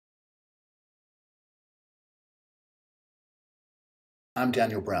I'm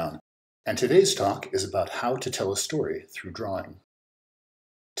Daniel Brown, and today's talk is about how to tell a story through drawing.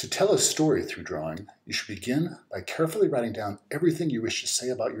 To tell a story through drawing, you should begin by carefully writing down everything you wish to say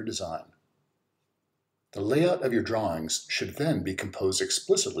about your design. The layout of your drawings should then be composed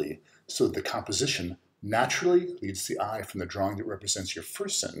explicitly so that the composition naturally leads the eye from the drawing that represents your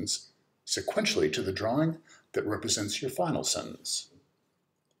first sentence sequentially to the drawing that represents your final sentence.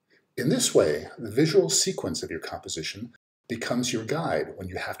 In this way, the visual sequence of your composition becomes your guide when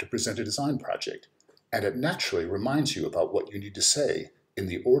you have to present a design project, and it naturally reminds you about what you need to say in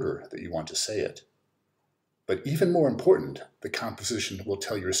the order that you want to say it. But even more important, the composition will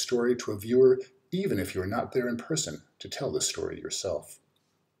tell your story to a viewer even if you are not there in person to tell the story yourself.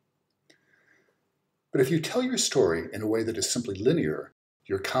 But if you tell your story in a way that is simply linear,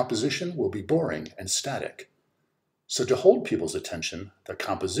 your composition will be boring and static. So to hold people's attention, the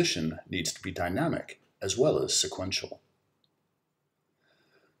composition needs to be dynamic as well as sequential.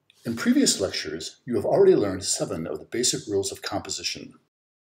 In previous lectures, you have already learned 7 of the basic rules of composition.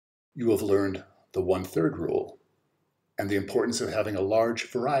 You have learned the 1/3 rule, and the importance of having a large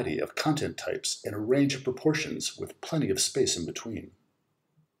variety of content types in a range of proportions with plenty of space in between.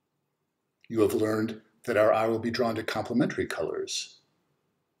 You have learned that our eye will be drawn to complementary colors.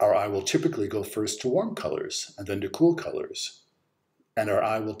 Our eye will typically go first to warm colors and then to cool colors, and our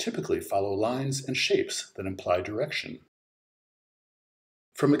eye will typically follow lines and shapes that imply direction.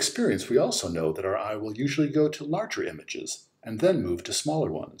 From experience, we also know that our eye will usually go to larger images and then move to smaller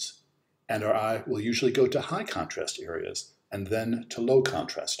ones, and our eye will usually go to high contrast areas and then to low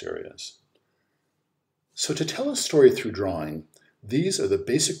contrast areas. So to tell a story through drawing, these are the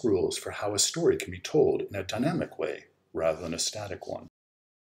basic rules for how a story can be told in a dynamic way rather than a static one.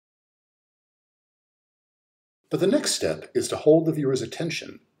 But the next step is to hold the viewer's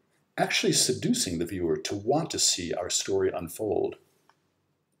attention, actually seducing the viewer to want to see our story unfold.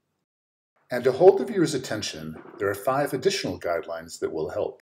 And to hold the viewer's attention, there are 5 additional guidelines that will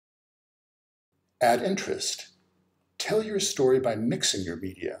help. Add interest. Tell your story by mixing your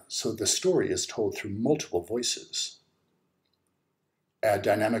media so the story is told through multiple voices. Add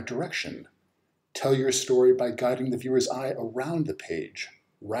dynamic direction. Tell your story by guiding the viewer's eye around the page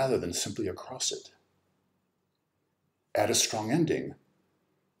rather than simply across it. Add a strong ending.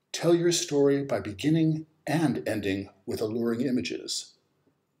 Tell your story by beginning and ending with alluring images.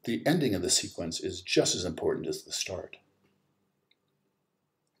 The ending of the sequence is just as important as the start.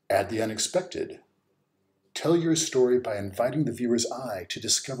 Add the unexpected. Tell your story by inviting the viewer's eye to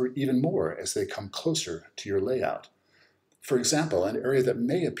discover even more as they come closer to your layout. For example, an area that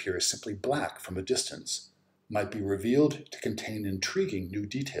may appear simply black from a distance might be revealed to contain intriguing new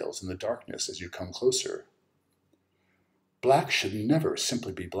details in the darkness as you come closer. Black should never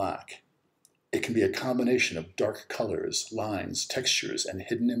simply be black. It can be a combination of dark colors, lines, textures, and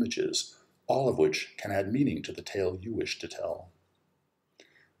hidden images, all of which can add meaning to the tale you wish to tell.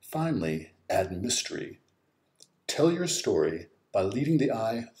 Finally, add mystery. Tell your story by leading the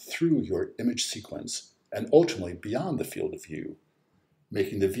eye through your image sequence and ultimately beyond the field of view,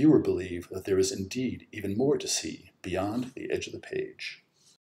 making the viewer believe that there is indeed even more to see beyond the edge of the page.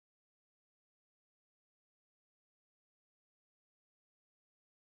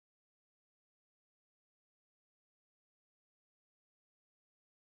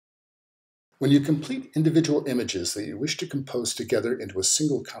 When you complete individual images that you wish to compose together into a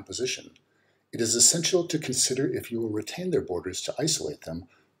single composition, it is essential to consider if you will retain their borders to isolate them,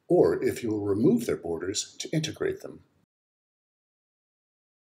 or if you will remove their borders to integrate them.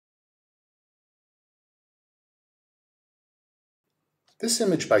 This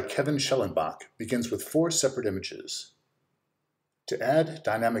image by Kevin Schellenbach begins with 4 separate images. To add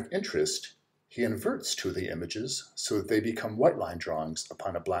dynamic interest, he inverts 2 of the images so that they become white line drawings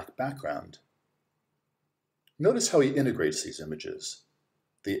upon a black background. Notice how he integrates these images.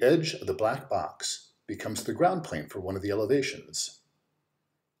 The edge of the black box becomes the ground plane for one of the elevations.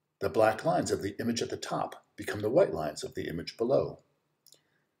 The black lines of the image at the top become the white lines of the image below.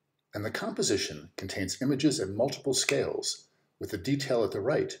 And the composition contains images at multiple scales, with the detail at the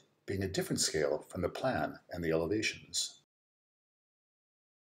right being a different scale from the plan and the elevations.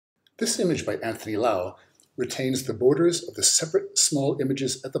 This image by Anthony Lau retains the borders of the separate small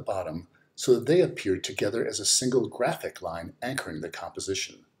images at the bottom so that they appear together as a single graphic line anchoring the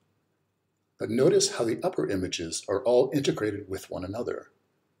composition. But notice how the upper images are all integrated with one another.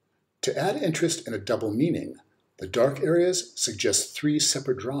 To add interest in a double meaning, the dark areas suggest 3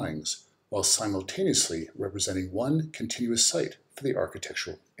 separate drawings, while simultaneously representing one continuous site for the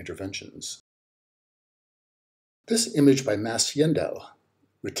architectural interventions. This image by Mas Yendao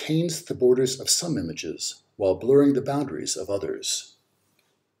retains the borders of some images while blurring the boundaries of others.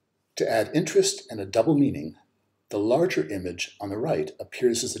 To add interest and a double meaning, the larger image on the right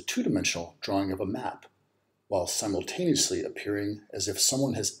appears as a two-dimensional drawing of a map, while simultaneously appearing as if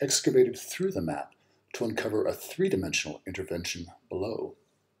someone has excavated through the map to uncover a three-dimensional intervention below.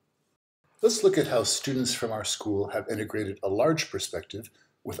 Let's look at how students from our school have integrated a large perspective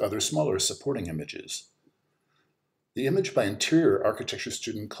with other smaller supporting images. The image by interior architecture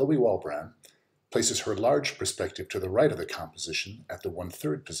student Chloe Walbrand places her large perspective to the right of the composition at the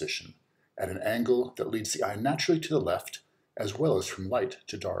 1/3 position, at an angle that leads the eye naturally to the left, as well as from light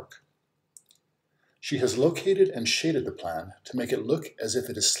to dark. She has located and shaded the plan to make it look as if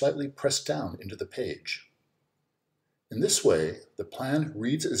it is slightly pressed down into the page. In this way, the plan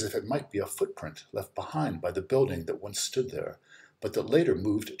reads as if it might be a footprint left behind by the building that once stood there, but that later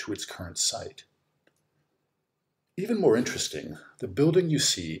moved to its current site. Even more interesting, the building you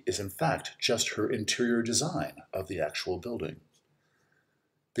see is in fact just her interior design of the actual building.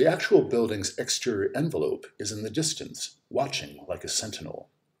 The actual building's exterior envelope is in the distance, watching like a sentinel.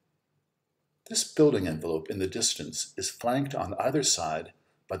 This building envelope in the distance is flanked on either side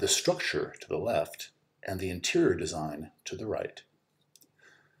by the structure to the left and the interior design to the right.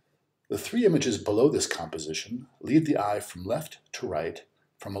 The three images below this composition lead the eye from left to right,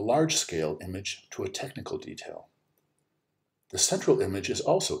 from a large-scale image to a technical detail. The central image is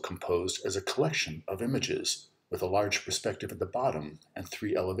also composed as a collection of images, with a large perspective at the bottom and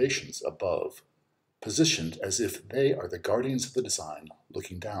three elevations above, positioned as if they are the guardians of the design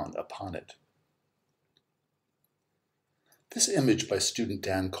looking down upon it. This image by student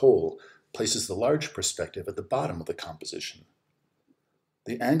Dan Cole places the large perspective at the bottom of the composition.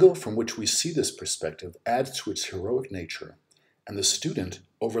 The angle from which we see this perspective adds to its heroic nature, and the student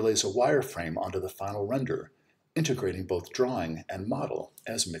overlays a wireframe onto the final render, integrating both drawing and model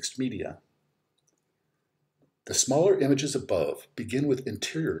as mixed media. The smaller images above begin with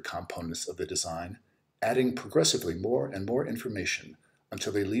interior components of the design, adding progressively more and more information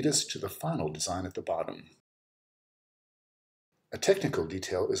until they lead us to the final design at the bottom. A technical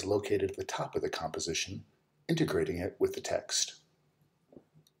detail is located at the top of the composition, integrating it with the text.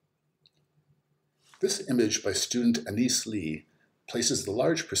 This image by student Anise Lee places the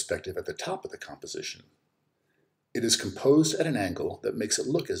large perspective at the top of the composition. It is composed at an angle that makes it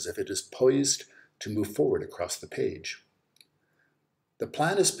look as if it is poised to move forward across the page. The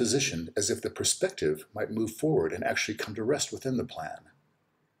plan is positioned as if the perspective might move forward and actually come to rest within the plan.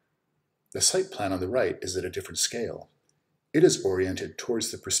 The site plan on the right is at a different scale. It is oriented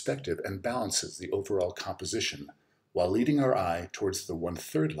towards the perspective and balances the overall composition, while leading our eye towards the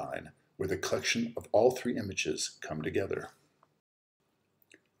 1/3 line, where the collection of all three images come together.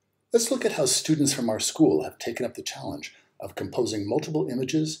 Let's look at how students from our school have taken up the challenge of composing multiple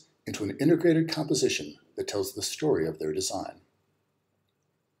images into an integrated composition that tells the story of their design.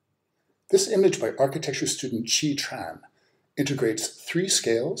 This image by architecture student Chi Tran integrates three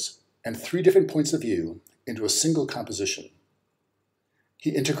scales and three different points of view into a single composition.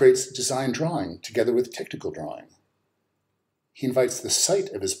 He integrates design drawing together with technical drawing. He invites the site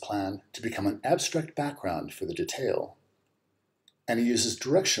of his plan to become an abstract background for the detail, and he uses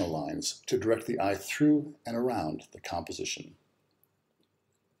directional lines to direct the eye through and around the composition.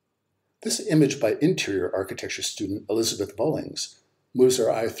 This image by interior architecture student Elizabeth Vollings moves our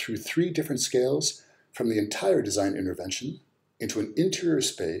eye through three different scales from the entire design intervention into an interior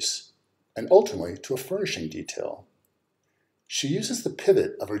space and ultimately to a furnishing detail. She uses the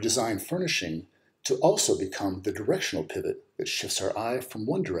pivot of her design furnishing to also become the directional pivot that shifts our eye from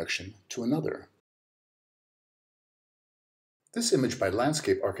one direction to another. This image by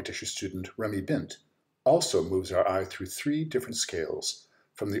landscape architecture student Remy Bint also moves our eye through three different scales,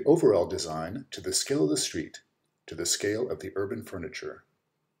 from the overall design to the scale of the street to the scale of the urban furniture.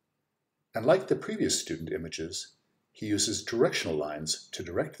 And like the previous student images, he uses directional lines to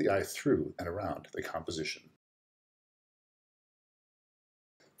direct the eye through and around the composition.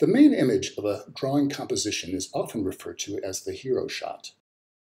 The main image of a drawing composition is often referred to as the hero shot.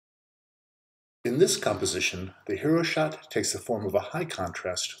 In this composition, the hero shot takes the form of a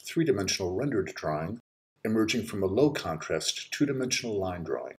high-contrast, three-dimensional rendered drawing emerging from a low-contrast, two-dimensional line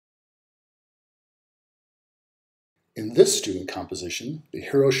drawing. In this student composition, the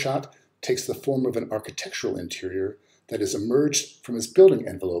hero shot takes the form of an architectural interior that has emerged from its building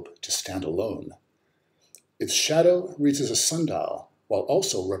envelope to stand alone. Its shadow reads as a sundial, while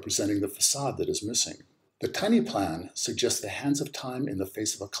also representing the facade that is missing. The tiny plan suggests the hands of time in the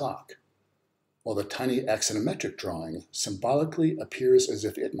face of a clock, while the tiny axonometric drawing symbolically appears as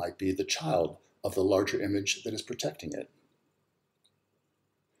if it might be the child of the larger image that is protecting it.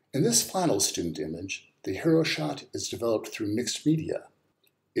 In this final student image, the hero shot is developed through mixed media.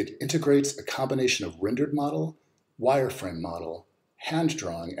 It integrates a combination of rendered model, wireframe model, hand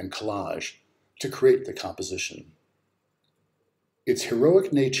drawing, and collage to create the composition. Its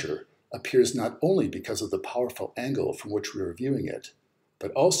heroic nature appears not only because of the powerful angle from which we are viewing it,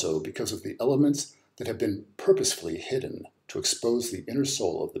 but also because of the elements that have been purposefully hidden to expose the inner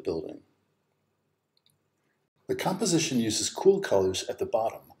soul of the building. The composition uses cool colors at the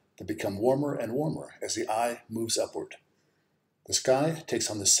bottom that become warmer and warmer as the eye moves upward. The sky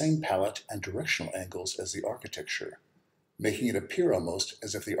takes on the same palette and directional angles as the architecture, making it appear almost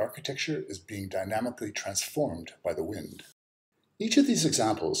as if the architecture is being dynamically transformed by the wind. Each of these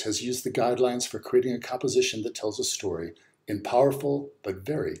examples has used the guidelines for creating a composition that tells a story in powerful but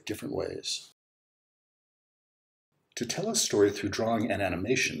very different ways. To tell a story through drawing and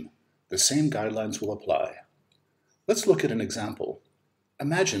animation, the same guidelines will apply. Let's look at an example.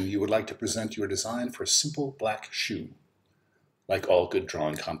 Imagine you would like to present your design for a simple black shoe. Like all good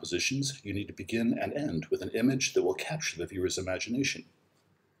drawing compositions, you need to begin and end with an image that will capture the viewer's imagination.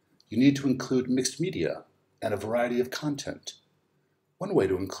 You need to include mixed media and a variety of content. One way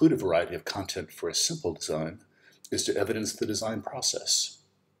to include a variety of content for a simple design is to evidence the design process.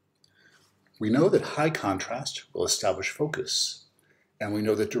 We know that high contrast will establish focus, and we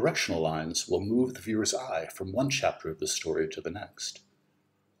know that directional lines will move the viewer's eye from one chapter of the story to the next.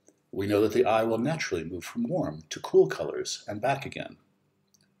 We know that the eye will naturally move from warm to cool colors and back again.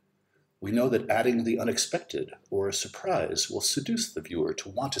 We know that adding the unexpected or a surprise will seduce the viewer to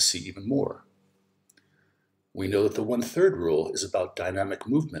want to see even more. We know that the 1/3 rule is about dynamic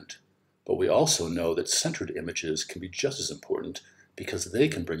movement, but we also know that centered images can be just as important because they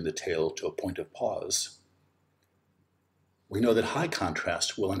can bring the tale to a point of pause. We know that high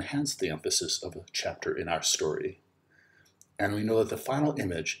contrast will enhance the emphasis of a chapter in our story, and we know that the final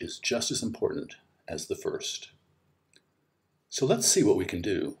image is just as important as the first. So let's see what we can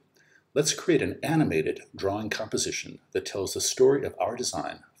do. Let's create an animated drawing composition that tells the story of our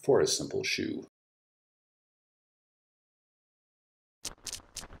design for a simple shoe.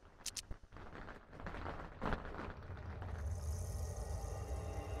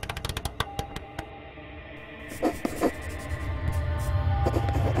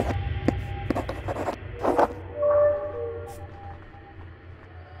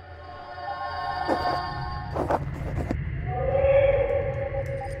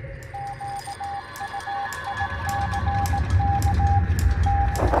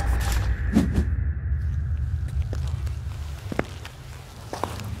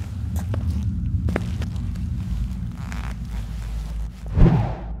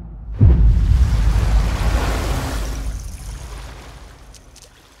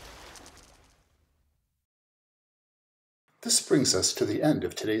 This brings us to the end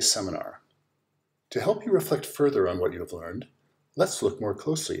of today's seminar. To help you reflect further on what you have learned, let's look more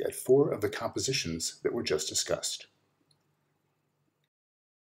closely at 4 of the compositions that were just discussed.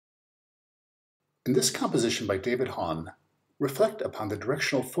 In this composition by David Hahn, reflect upon the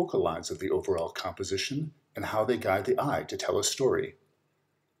directional focal lines of the overall composition and how they guide the eye to tell a story.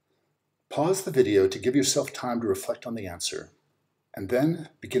 Pause the video to give yourself time to reflect on the answer, and then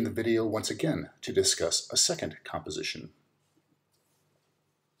begin the video once again to discuss a second composition.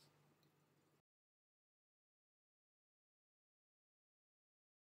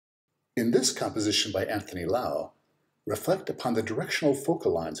 In this composition by Anthony Lau, reflect upon the directional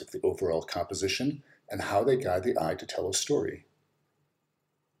focal lines of the overall composition and how they guide the eye to tell a story.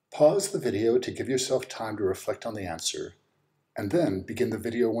 Pause the video to give yourself time to reflect on the answer, and then begin the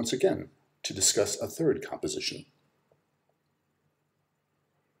video once again to discuss a third composition.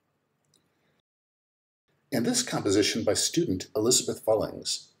 In this composition by student Elizabeth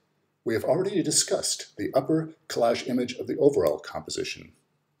Vullings, we have already discussed the upper collage image of the overall composition.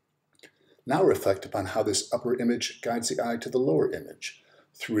 Now reflect upon how this upper image guides the eye to the lower image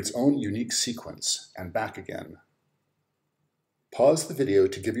through its own unique sequence and back again. Pause the video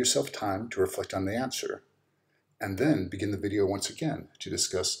to give yourself time to reflect on the answer, and then begin the video once again to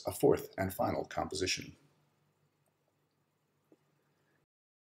discuss a fourth and final composition.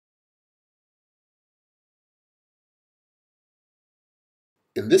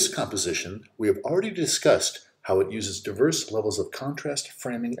 In this composition, we have already discussed how it uses diverse levels of contrast,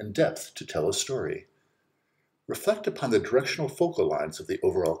 framing, and depth to tell a story. Reflect upon the directional focal lines of the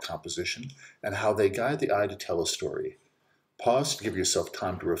overall composition and how they guide the eye to tell a story. Pause to give yourself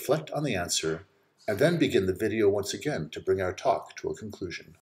time to reflect on the answer, and then begin the video once again to bring our talk to a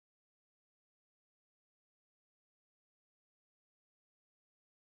conclusion.